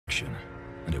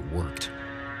and it worked.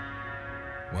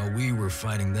 While we were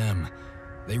fighting them,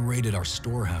 they raided our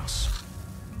storehouse.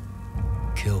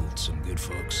 Killed some good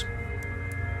folks.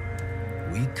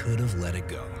 We could have let it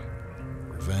go.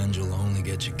 Revenge will only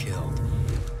get you killed.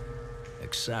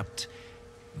 Except,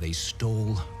 they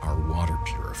stole our water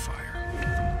purifier.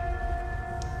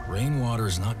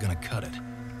 Rainwater's not gonna cut it.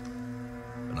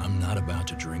 But I'm not about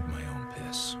to drink my own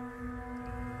piss.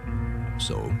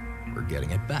 So, we're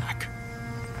getting it back.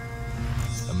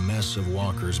 A mess of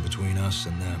walkers between us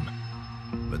and them.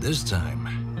 But this time,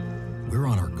 we're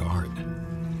on our guard.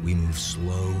 We move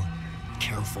slow,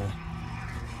 careful.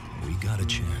 We got a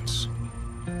chance.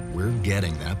 We're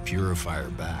getting that purifier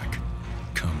back,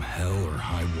 come hell or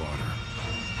high water.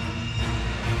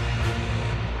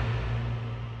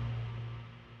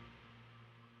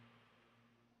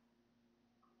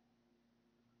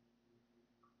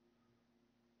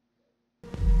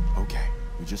 Okay,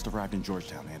 we just arrived in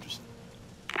Georgetown, Anderson.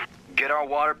 Get our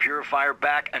water purifier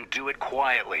back and do it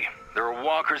quietly. There are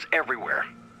walkers everywhere.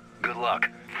 Good luck.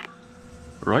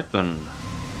 Right then.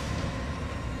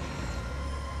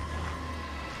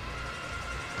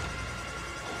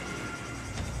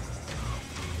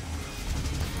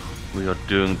 We are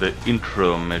doing the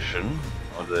intro mission,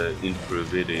 or the intro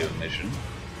video mission.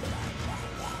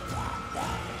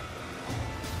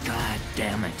 God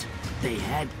damn it. They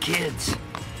had kids.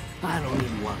 I don't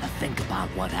even want to think about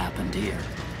what happened here.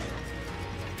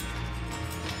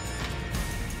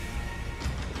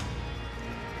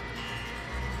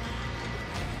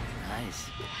 Nice.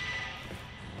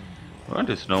 Right,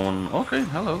 there's no one. Okay,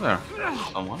 hello there.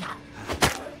 Someone.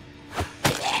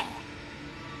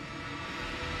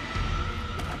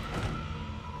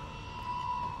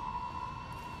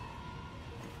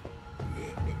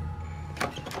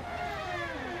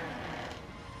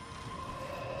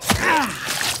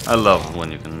 I love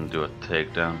when you can do a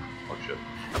takedown. Oh shit.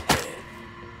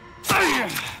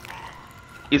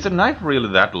 Is the knife really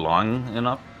that long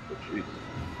enough? Oh, jeez.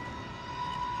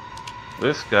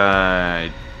 This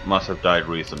guy must have died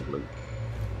recently.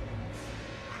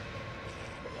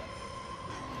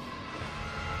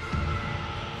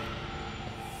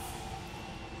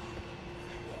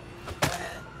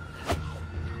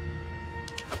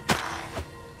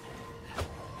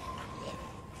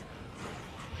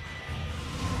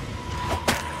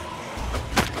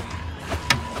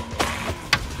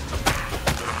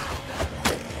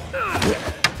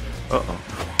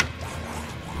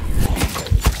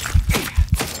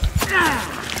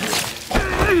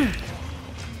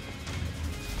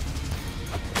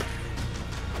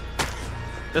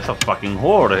 There's a fucking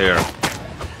hoarder here.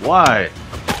 Why?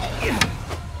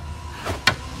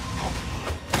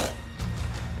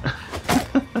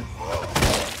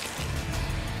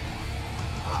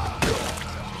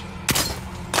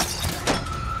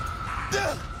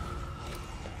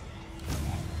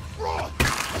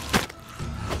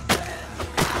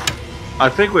 I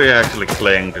think we actually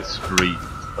claimed the street,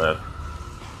 but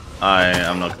I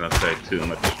am not gonna say too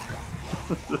much.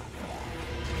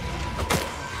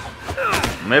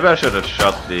 Maybe I should have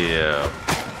shot the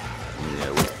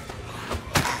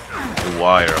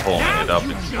wire holding it up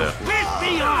instead.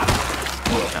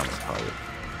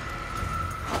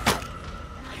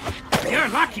 You're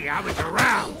lucky I was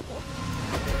around.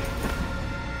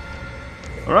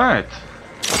 Alright.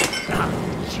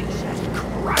 Oh, Jesus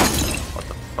Christ. What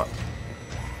the fuck?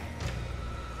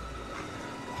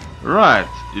 Right.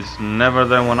 It's never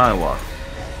there when I walk.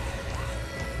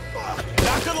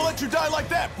 Not gonna let you die like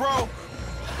that, bro!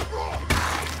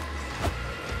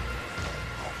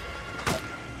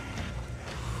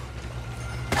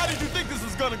 How did you think this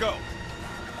was gonna go?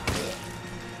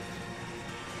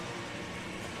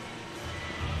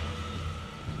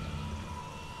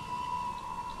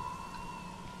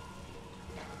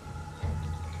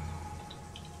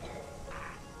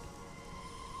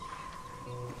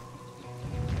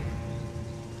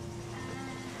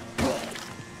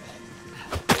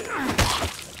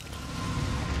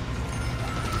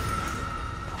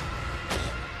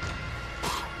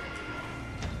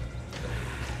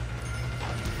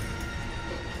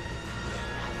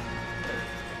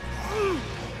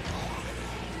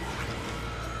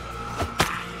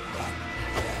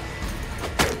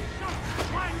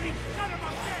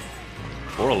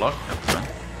 Or a luck, right?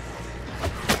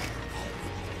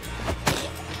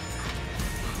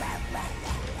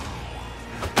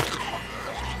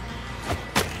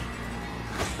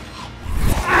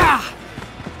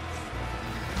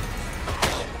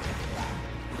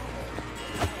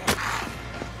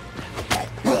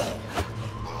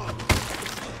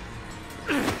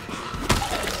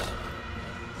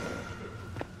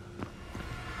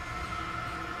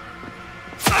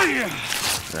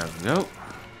 There we go.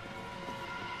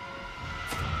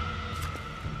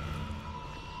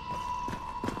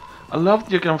 I love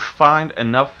that you can find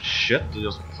enough shit to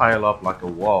just pile up like a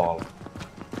wall.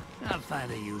 I'll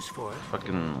find a use for it.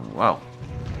 Fucking wow.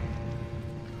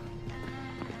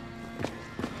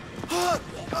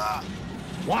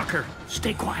 Walker,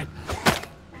 stay quiet.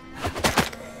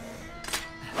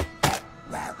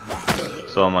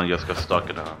 Someone just got stuck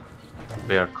in a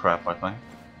bear trap, I think.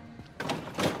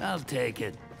 I'll take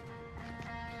it.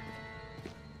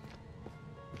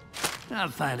 I'll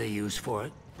find a use for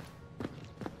it.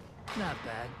 Not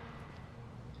bad.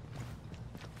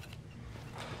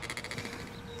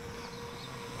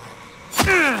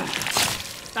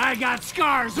 I got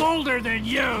scars older than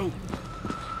you!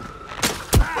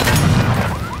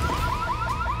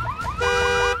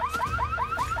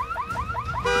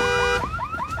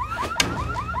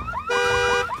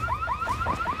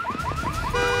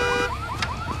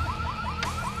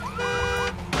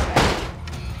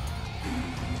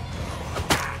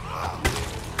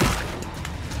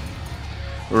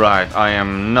 Right, I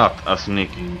am not a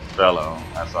sneaky fellow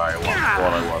as I once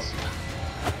thought I was.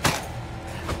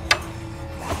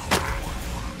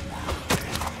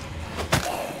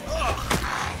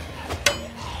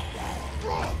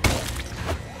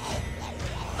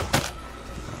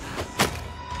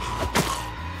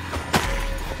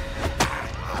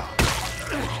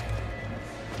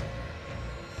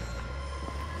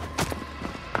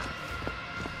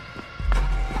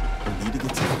 I need to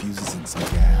get some fuses and some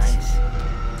gas.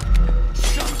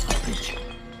 Son of a bitch.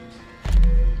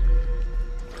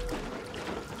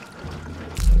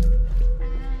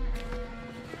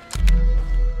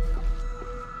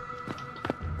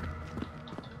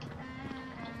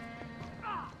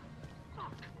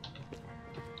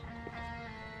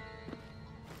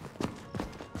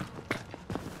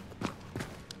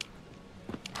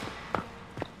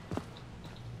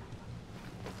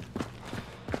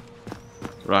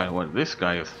 Right, well, this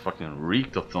guy is fucking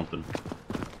reeked of something.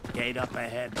 Gate up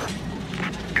ahead.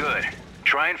 Good.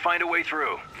 Try and find a way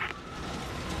through.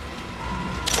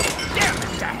 Damn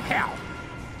it to hell!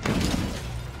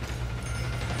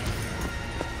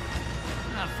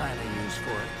 I'll find a use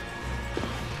for it.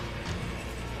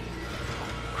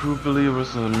 Crew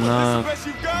believers are This the not best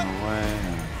you've got? away.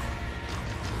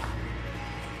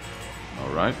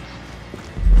 Alright.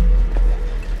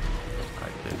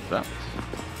 I take that.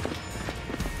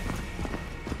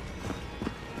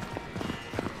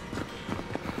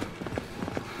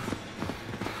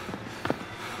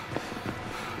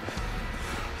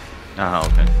 Ah,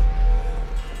 okay.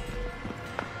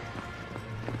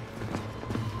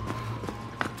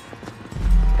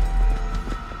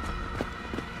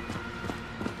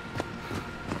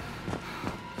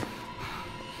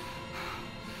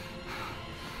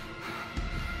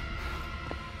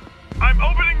 I'm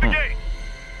opening the gate.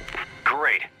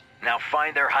 Great. Now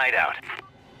find their hideout.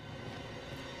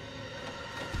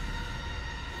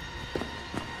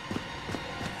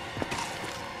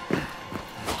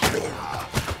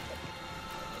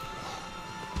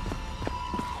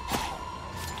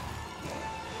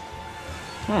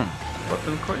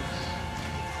 Weapon crates?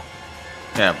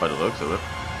 Yeah, by the looks of it.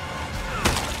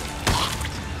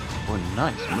 Oh,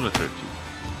 nice military jeep.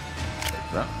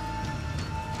 Take that.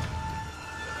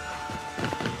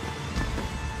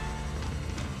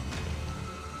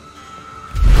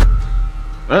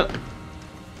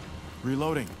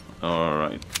 Reloading.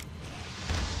 Alright.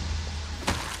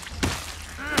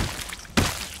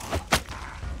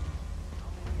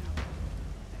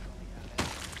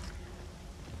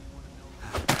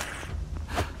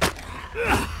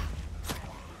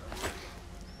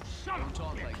 Don't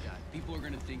talk like that. People are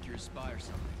gonna think you're a spy or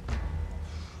something.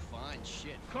 Fine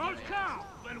shit. Close call,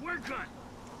 but we're good.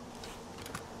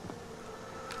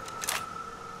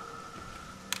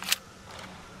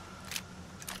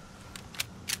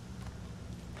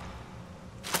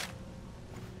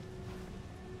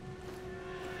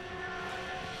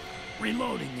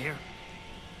 Reloading here.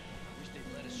 Wish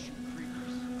they'd let us shoot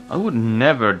creepers. I would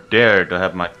never dare to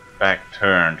have my back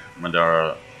turned when there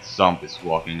are zombies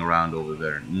walking around over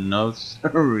there. No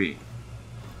sorry.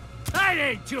 I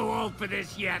ain't too old for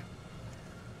this yet.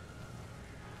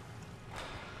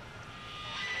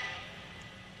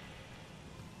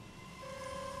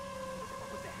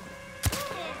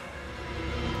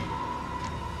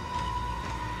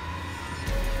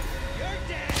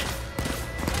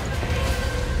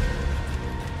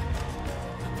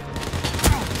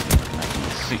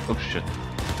 See, oh shit.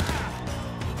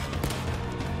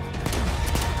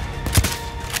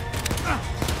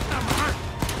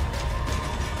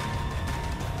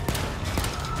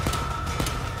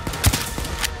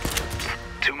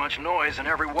 much noise and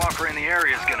every walker in the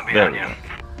area is gonna be There on we you. go.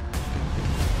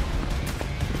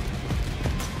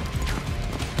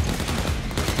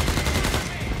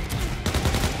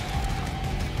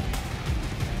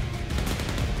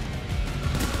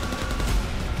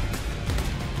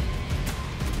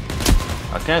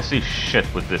 I can't see shit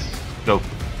with this scope.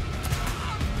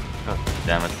 God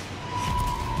damn it.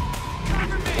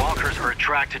 Walkers are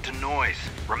attracted to noise.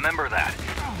 Remember that.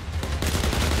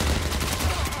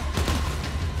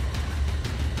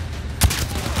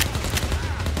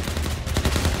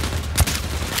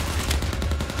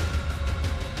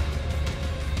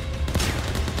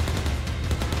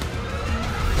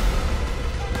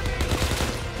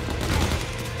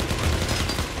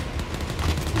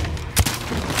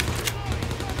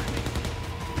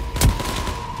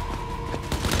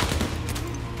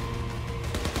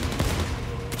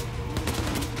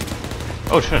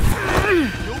 Oh shit.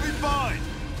 You'll be fine.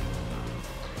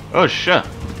 Oh shit.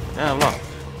 Yeah, look.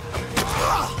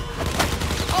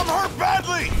 I'm hurt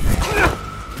badly.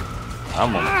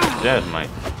 I'm almost dead, mate.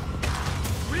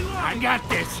 I got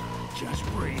this. Just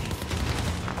breathe.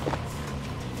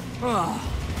 Oh,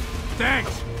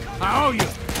 thanks. I owe you.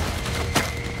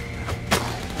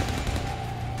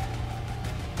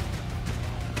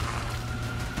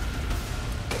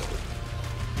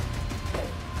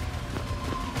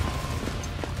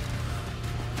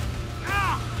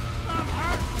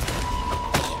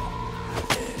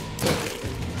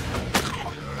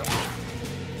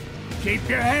 Keep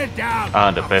your head down. Ah,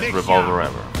 the A best big revolver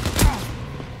shot. ever.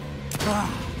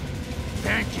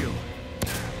 Thank you.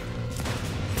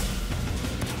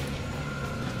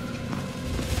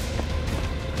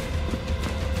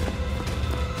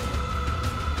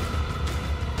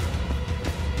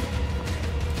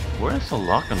 Where's the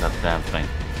lock on that damn thing?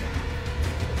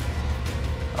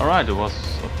 Alright, it was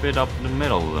a bit up in the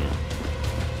middle then.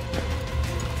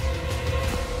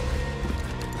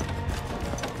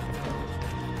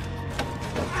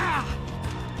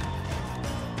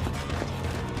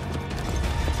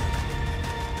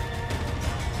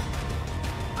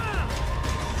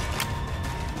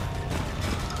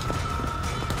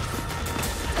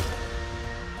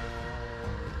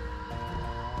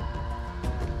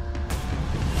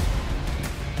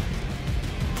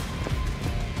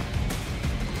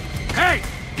 Hey,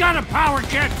 got a power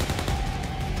kit.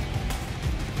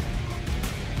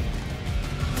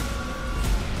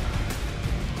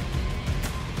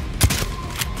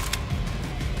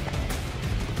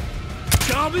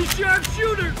 Zombie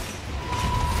sharpshooter.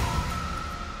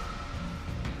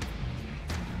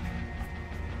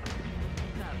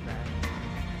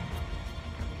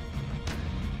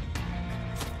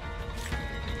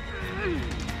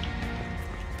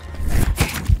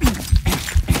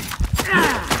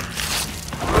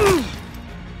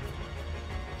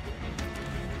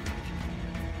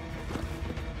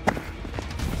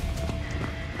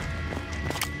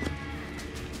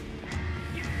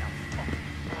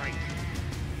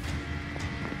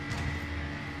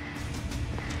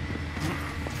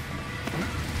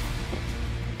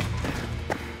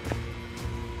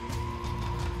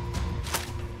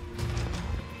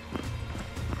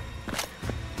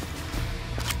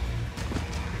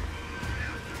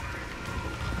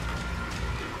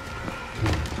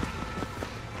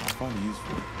 I'll find a use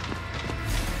for it.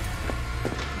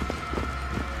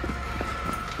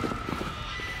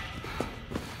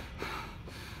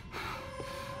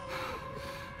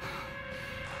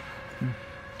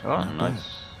 Oh,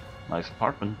 nice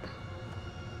apartment.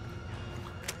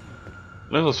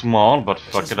 Little small, but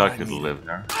fuck Just it, I what I could needed. live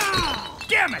there.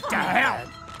 Damn it to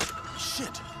hell.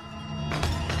 Shit.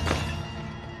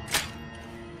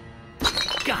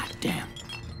 God damn.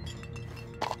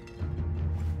 Oh,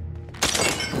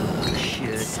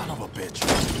 shit. Son of a bitch.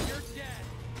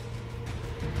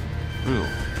 Ooh.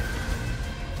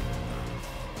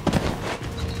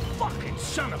 Fucking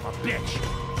son of a bitch.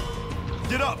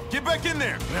 Get up. Get back in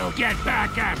there. We'll get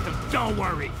back at them, don't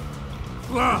worry.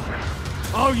 Look,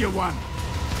 owe you one.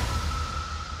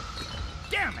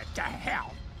 Damn it to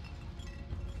hell.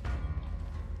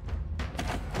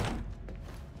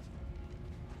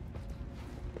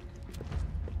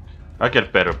 I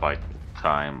get better by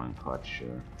time, I'm quite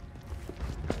sure.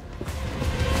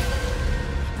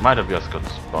 Might have just got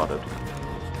spotted.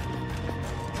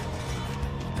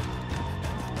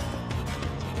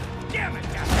 Damn it to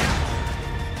hell.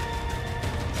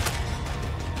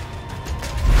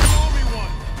 You owe me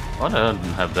one. What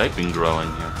have they been growing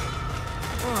here?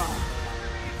 Oh,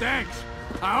 thanks.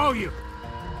 I owe you.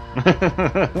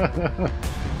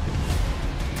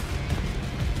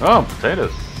 Oh,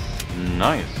 potatoes.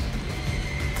 Nice.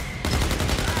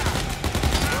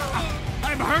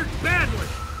 I'm hurt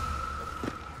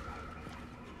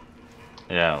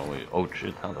Yeah, we. Oh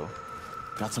shit! Hello.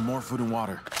 Got some more food and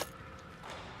water.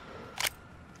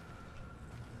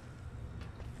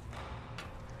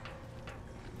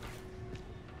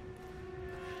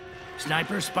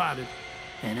 Sniper spotted.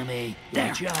 Enemy.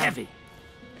 There, heavy.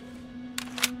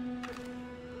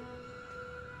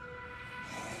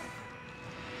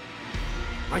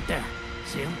 Right there.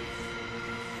 See him?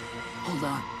 Hold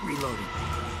on. Reloading.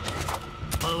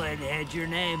 Bullet had your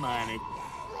name on it.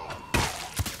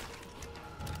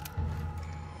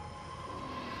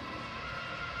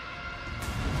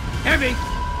 Heavy!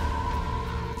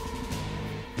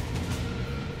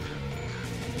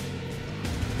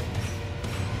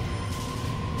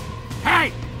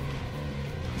 Hey!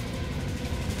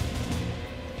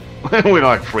 We're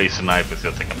like 3 snipers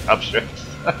just taking up shots.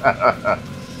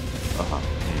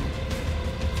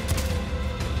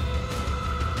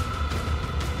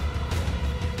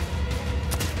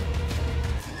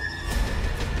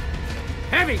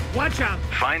 Heavy, watch out!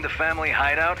 Find the family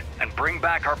hideout and bring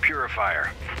back our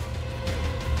purifier.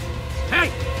 Hey!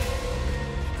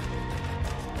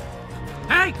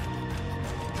 Hey!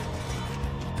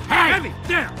 Hey! Heavy,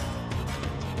 there!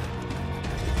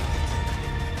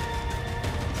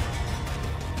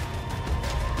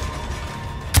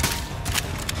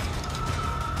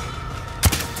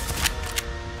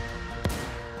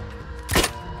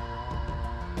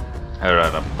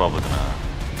 Alright, I'm probably gonna.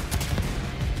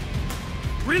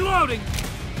 Reloading!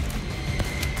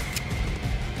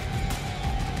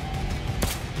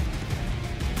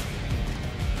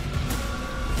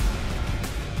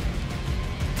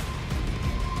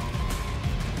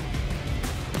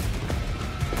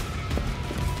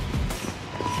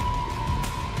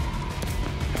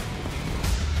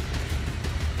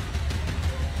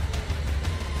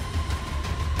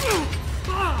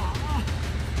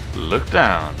 Look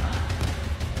down.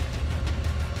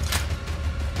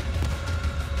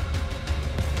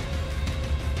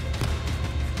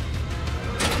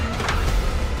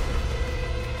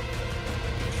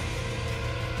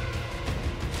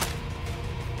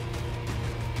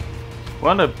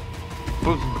 Well, they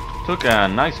took a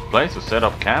nice place to set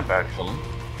up camp, actually.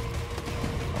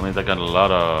 I mean, they got a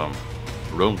lot of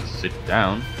room to sit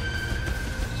down,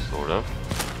 sort of.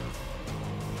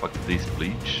 Fuck this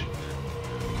bleach.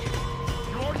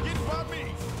 You're getting by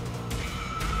me.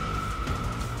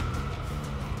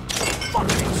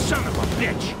 Fucking son of a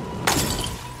bitch!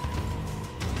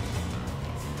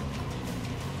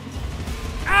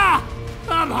 Ah!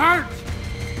 I'm hurt!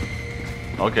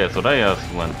 Okay, so they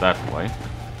just went that way.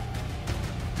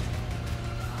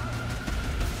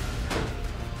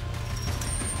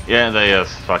 Yeah, they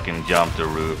just fucking jumped the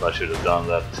roof. I should have done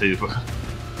that too.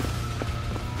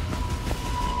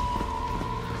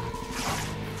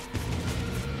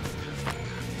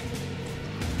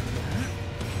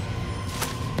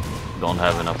 Don't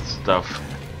have enough stuff.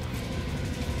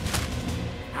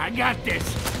 I got this.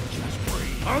 Just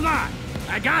breathe. Hold on.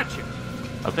 I got you.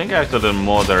 I think actually the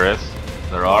more there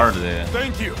are,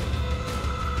 Thank you.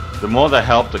 the more they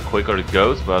help, the quicker it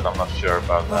goes. But I'm not sure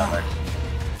about that actually.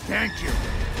 Thank you.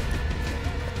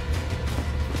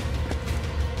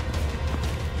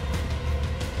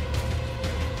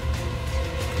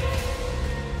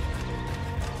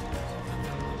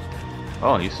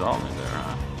 Oh, he saw me there,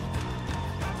 huh?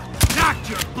 Knocked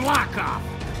your block off.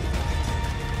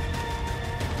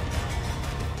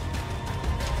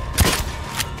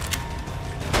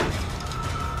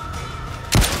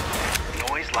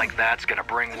 Noise like that's gonna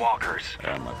bring walkers.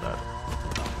 Yeah, my bad.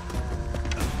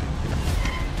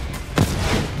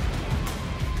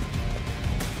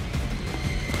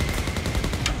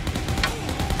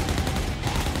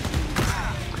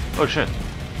 Oh shit.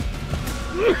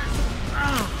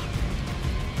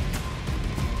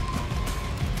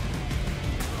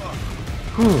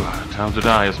 Whew, time to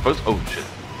die, I suppose. Oh shit.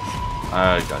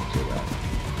 I got to that.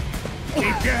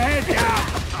 Keep your head down.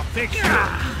 I'll fix you.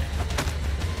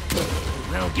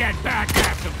 We'll get back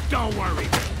at them. Don't worry.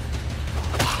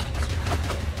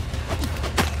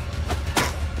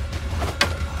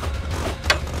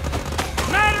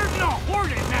 Matters no.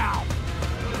 Hoard it now.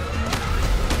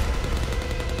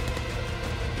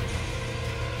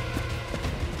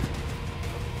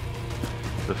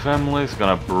 The family's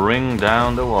gonna bring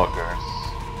down the walkers.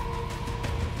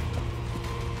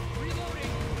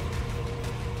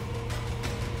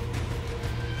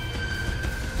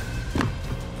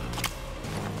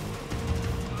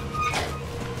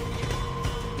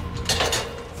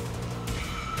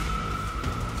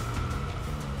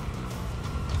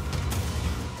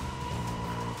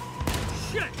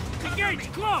 Shit. The gate's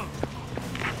closed.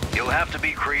 You'll have to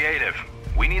be creative.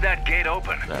 We need that gate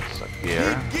open. That's a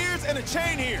gear. Need gears and a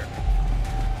chain here.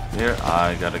 Here,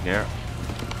 I got a gear.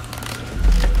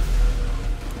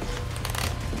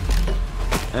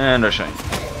 And a shine.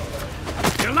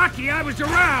 You're lucky I was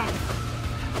around.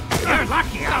 You're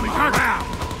lucky I was around.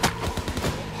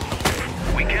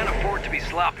 We can't afford to be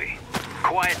sloppy.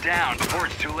 Quiet down before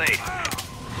it's too late.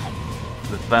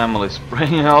 The family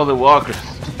spraying all the walkers.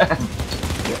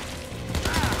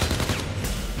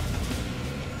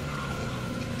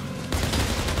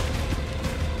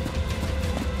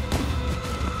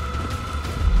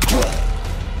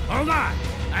 Hold on.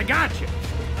 I got you.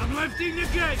 I'm lifting the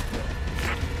gate.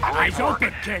 Great Eyes work.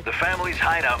 open, kid. The family's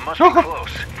hideout must be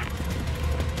close.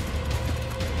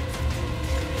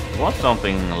 What's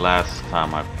something last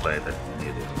time I played that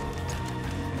needed?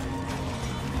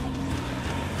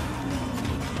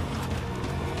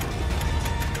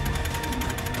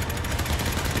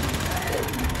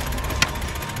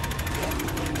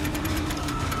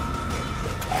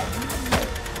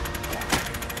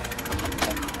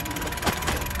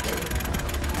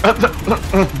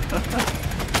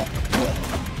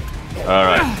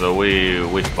 Alright, so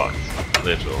we fucked.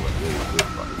 Literally, we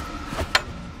fucked.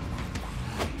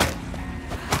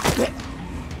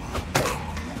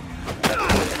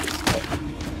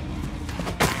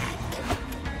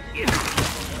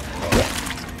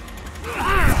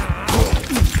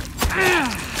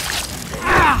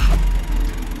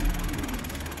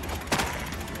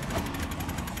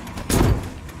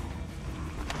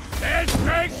 This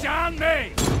breaks on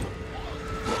me.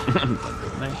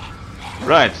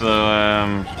 Right, so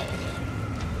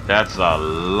that's a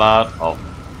lot of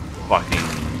fucking.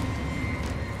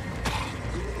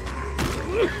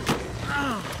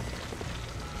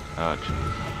 Oh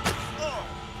jeez.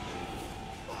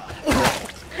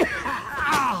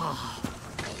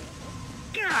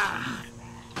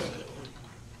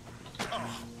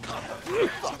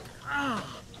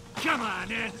 Come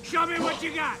on, Ed. Show me what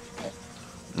you got.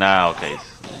 Nah, okay,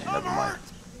 never mind.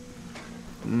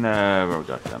 Never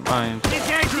got that mind. This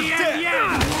ain't the end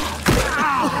yet.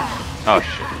 Oh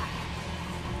shit.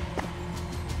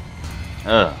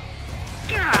 Ugh.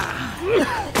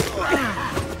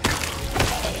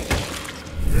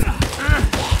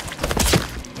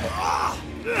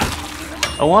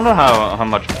 I wonder how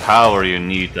much power you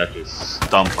need that you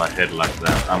stomp my head like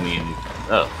that. I mean,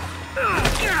 ugh.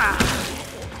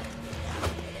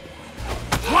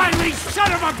 Wily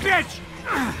son of a bitch!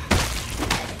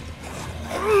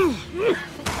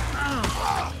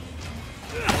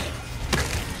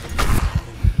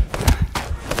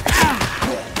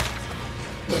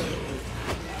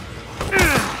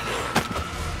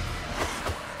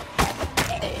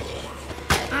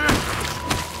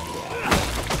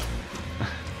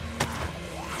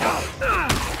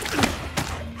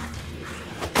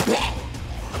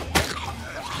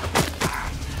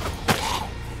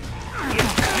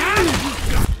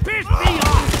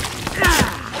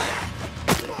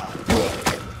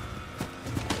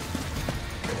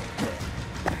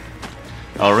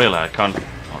 Oh really? I can't.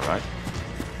 Alright.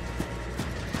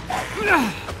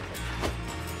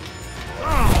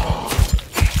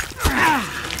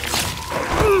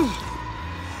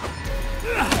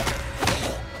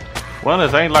 Well,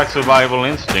 this ain't like Survival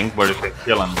Instinct where you can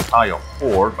kill an entire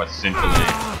horde by simply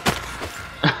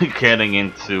getting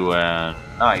into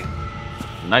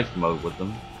knife mode with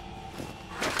them.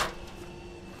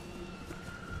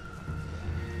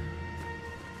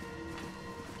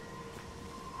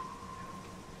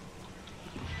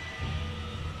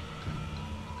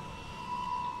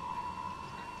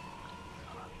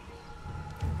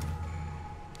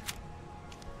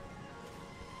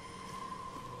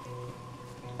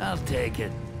 I'll take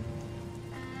it.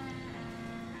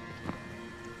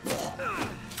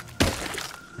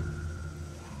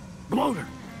 Bloater.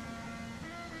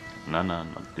 No,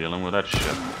 not dealing with that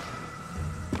shit.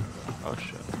 Oh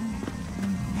shit.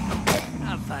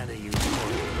 I'll find a use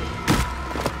for it.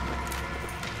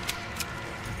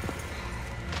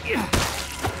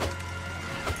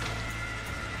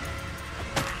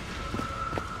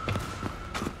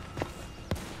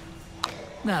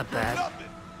 Not bad.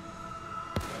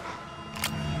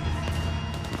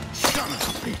 Son of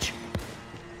a bitch.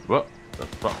 What the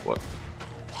fuck? What?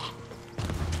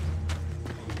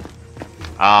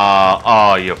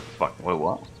 Oh, you fuck. Wait,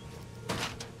 what?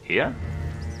 Here?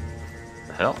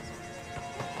 The hell?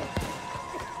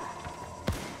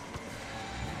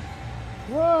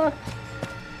 What?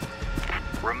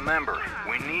 Remember,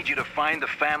 we need you to find the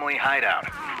family hideout.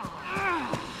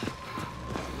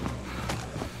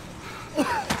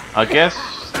 I guess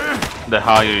the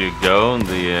higher you go,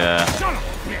 the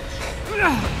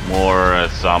more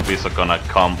zombies are gonna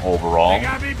come overall. They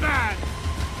got me bad.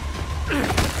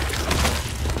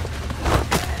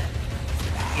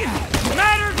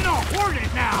 Matters no, hoard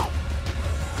it now!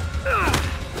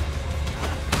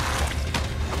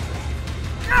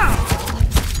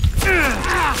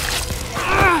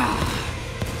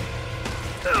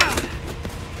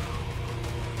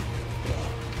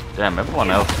 Damn, everyone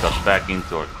else got back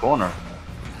into a corner.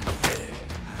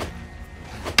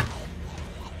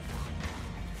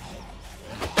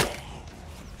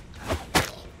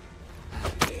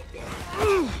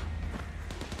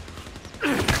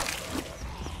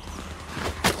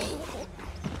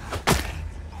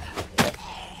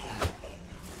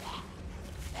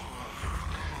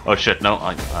 Oh shit, no,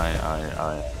 I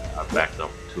backed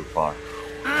up too far.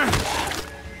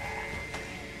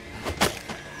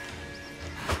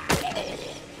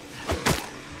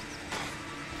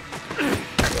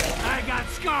 I got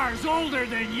scars older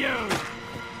than you!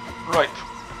 Right.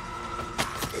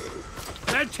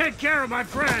 Then take care of my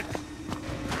friend!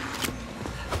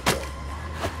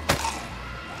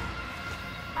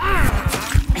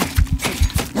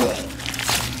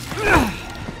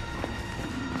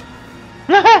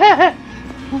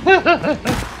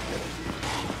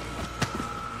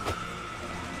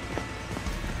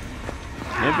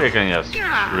 Maybe I can just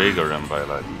trigger them by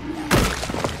like...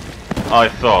 I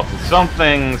thought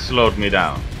something slowed me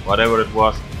down. Whatever it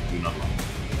was, do not know.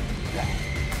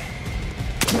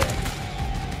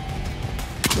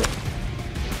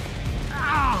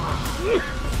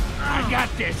 I got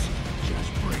this!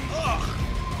 Just breathe.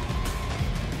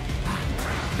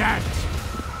 That's...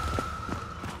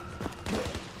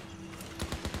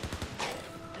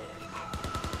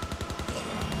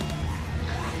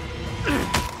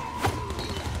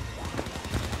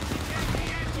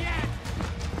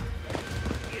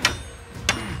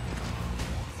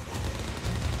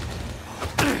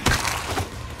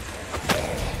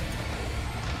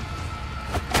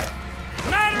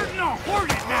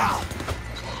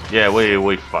 Yeah,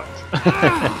 we fucked.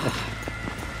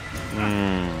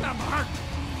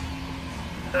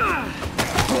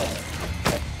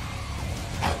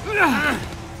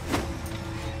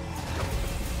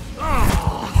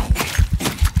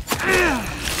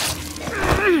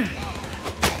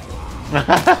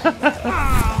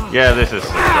 Yeah, this is a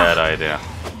bad idea.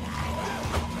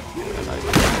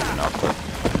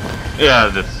 Yeah,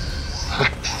 this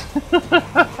sucks.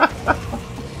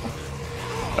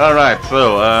 Alright,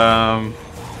 so,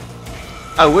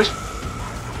 I wish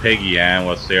Peggy Ann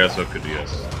was there so I could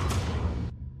just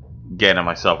get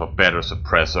myself a better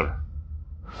suppressor.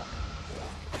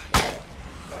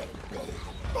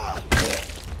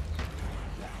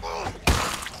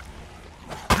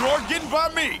 You're getting by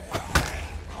me!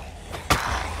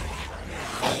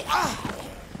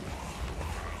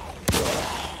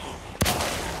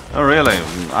 Oh really?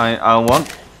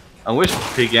 I wish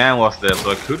Peggy Ann was there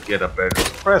so I could get a better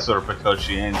suppressor because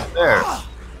she ain't there.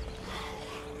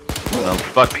 Well,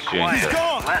 but Be she ain't quiet. there.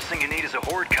 Last thing you need is a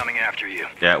horde coming after you.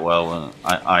 Yeah, well,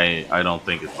 I don't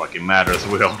think it fucking matters.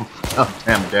 We're all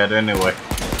damn dead anyway.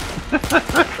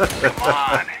 Come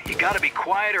on, you gotta be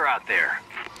quieter out there.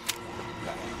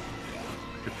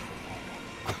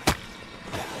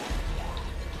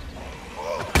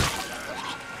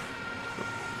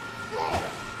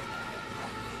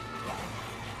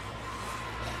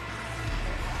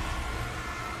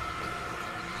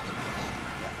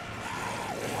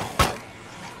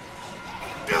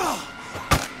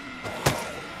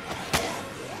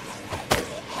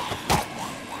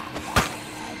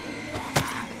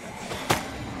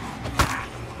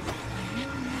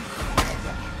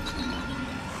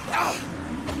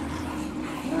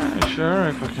 Sure,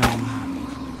 if I can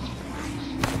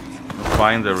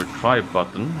find the retry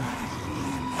button.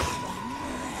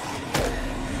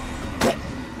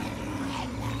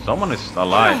 Someone is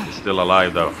alive, is still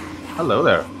alive though. Hello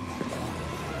there.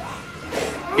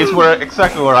 It's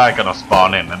exactly where I gonna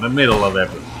spawn in the middle of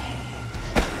everything.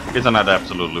 Isn't that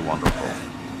absolutely wonderful?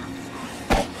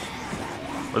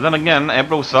 But then again,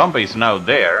 every zombie is now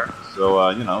there, so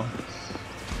you know.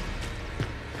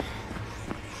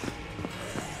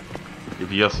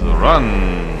 If you just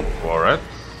run for it,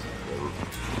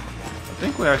 I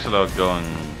think we actually are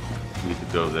need to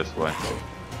go this way.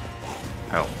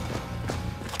 Hell.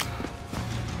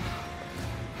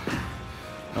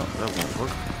 No, that won't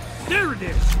work. There it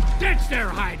is! That's their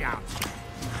hideout!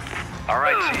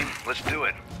 Alright, team, let's do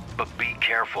it. But be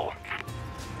careful.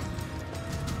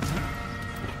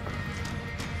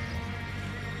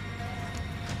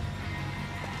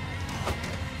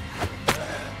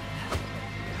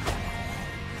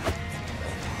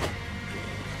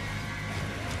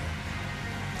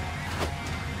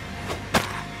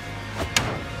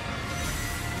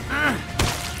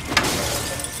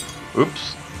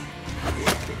 Oops.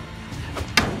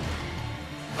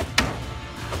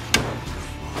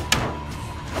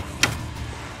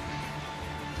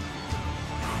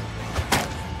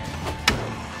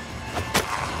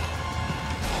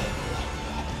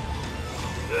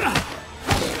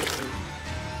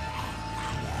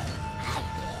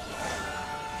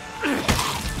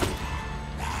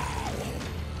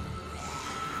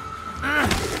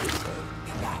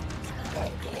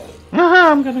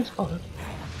 I'm getting spotted.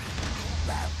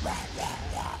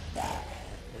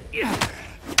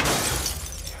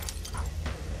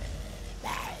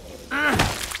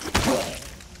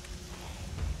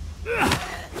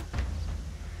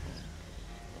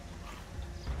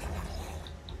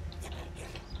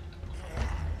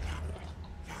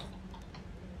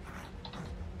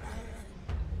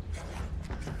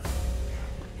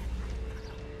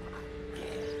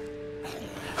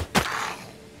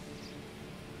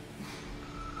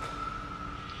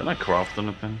 Can I craft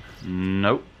anything?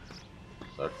 Nope.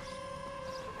 Sucks.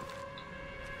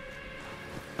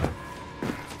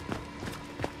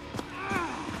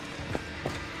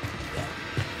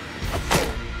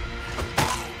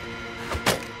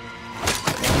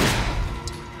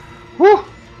 Woo!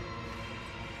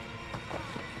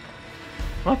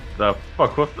 What the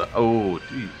fuck was that? Oh,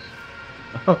 jeez.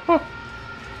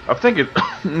 I think it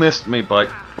missed me by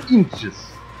inches.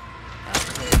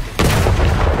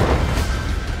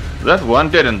 That one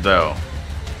didn't though.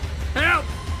 Help!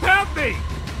 Help me!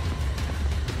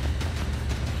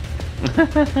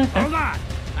 Hold on,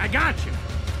 I got you.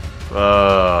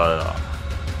 Whoa!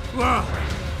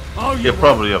 Oh, You're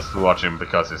probably just watching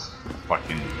because it's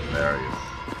fucking hilarious.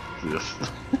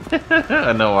 Just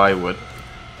I know I would.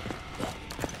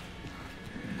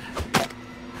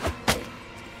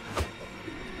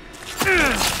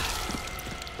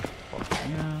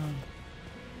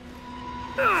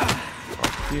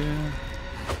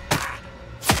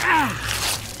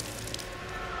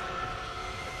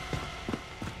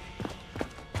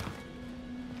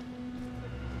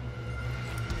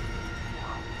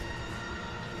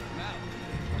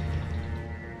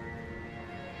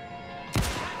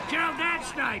 Kill that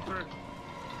sniper!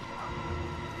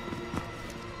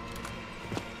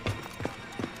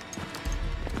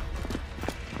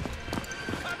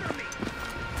 Cover me!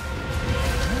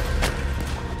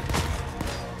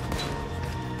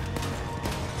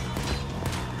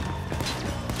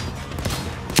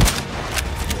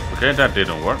 Okay, that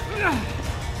didn't work.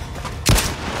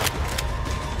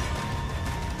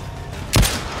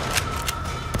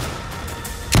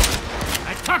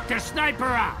 I took the sniper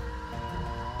out!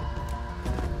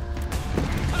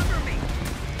 Cover me!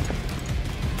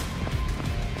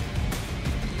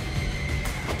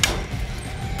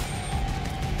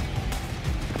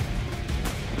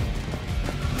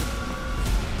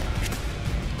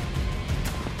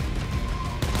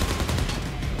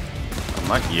 I'm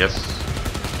like, yes.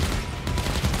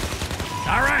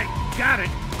 Alright, got it.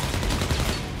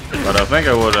 But I think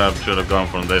I would have should have gone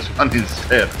from this one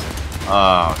instead.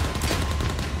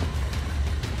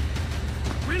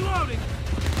 Reloading!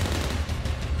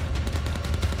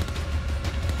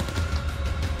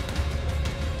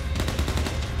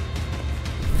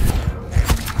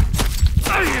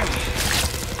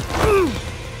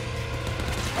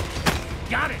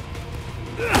 Got it!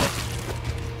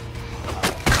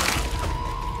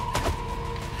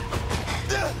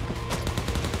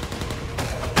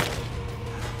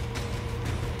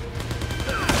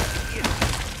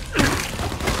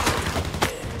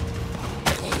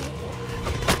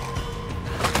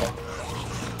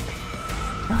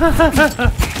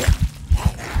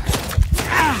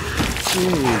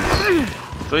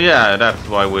 So yeah, that's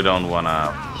why we don't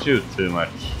wanna shoot too much.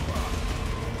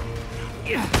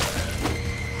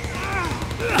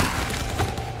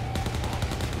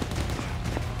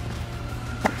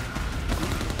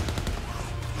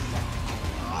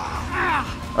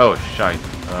 Oh shite.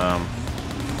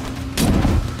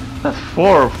 That's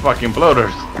 4 fucking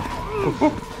bloaters.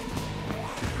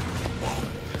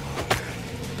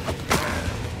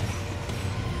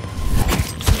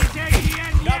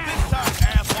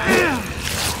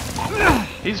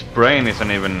 His brain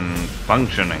isn't even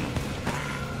functioning.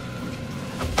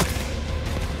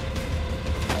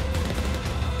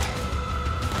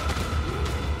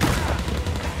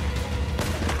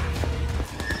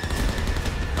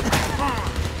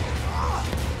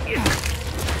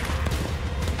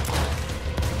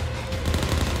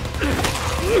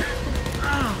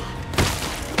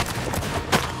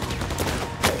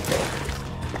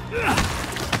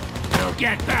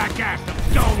 Get back at them,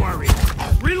 don't worry.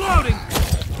 Reloading!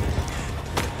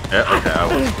 Yeah, okay, I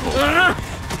was cool.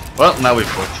 Well, now we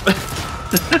quit.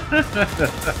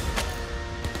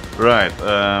 Right,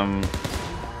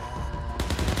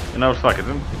 you know, fuck it.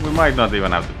 We might not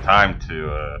even have the time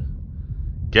to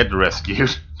get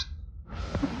rescued.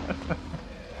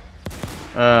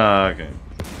 Okay.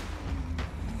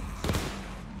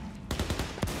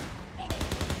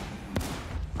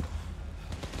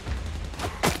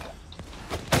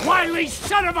 Wily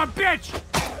son of a bitch!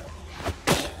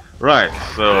 Right,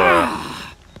 so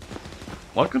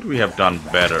What could we have done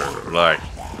better? Like,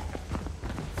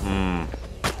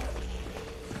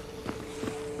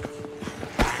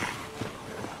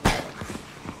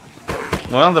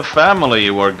 well, the family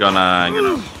were gonna, you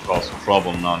know, cause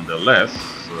trouble nonetheless.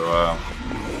 So,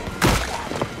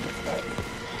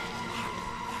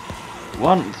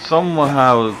 one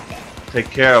somehow take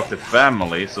care of the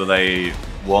family so they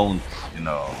won't, you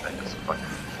know, they just fucking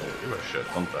do a shit,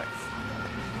 something.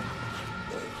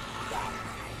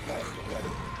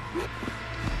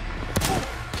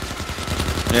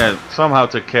 Yeah, somehow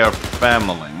take care of the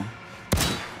family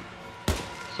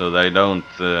so they don't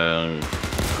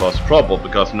cause trouble,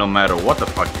 because no matter what the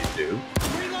fuck you do,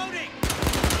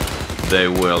 they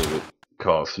will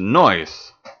cause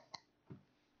noise.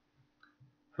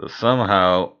 So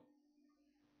somehow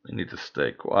we need to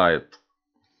stay quiet.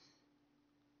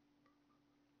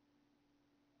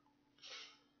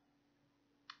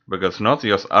 Because not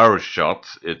just our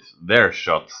shots, it's their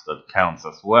shots that counts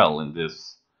as well in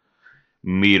this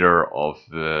meter of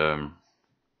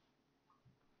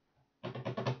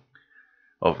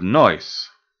noise.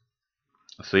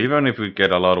 So even if we get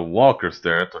a lot of walkers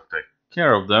there to take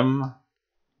care of them,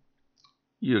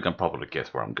 you can probably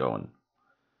guess where I'm going.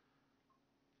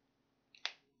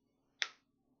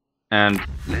 And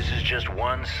This is just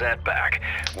one setback.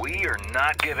 We are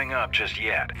not giving up just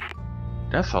yet.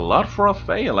 that's a lot for a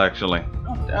fail, actually.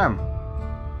 Oh, damn.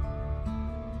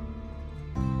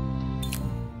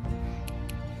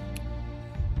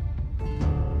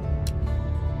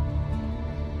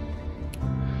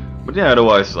 But yeah,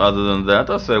 otherwise, other than that,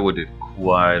 I say we did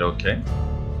quite okay.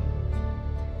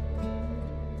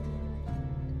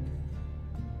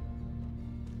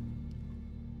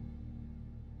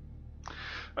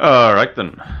 Alright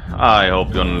then, I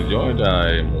hope you enjoyed.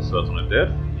 I most certainly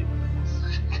did.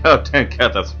 God damn,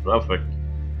 catastrophic.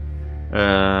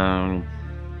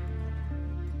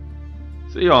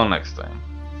 See you all next time.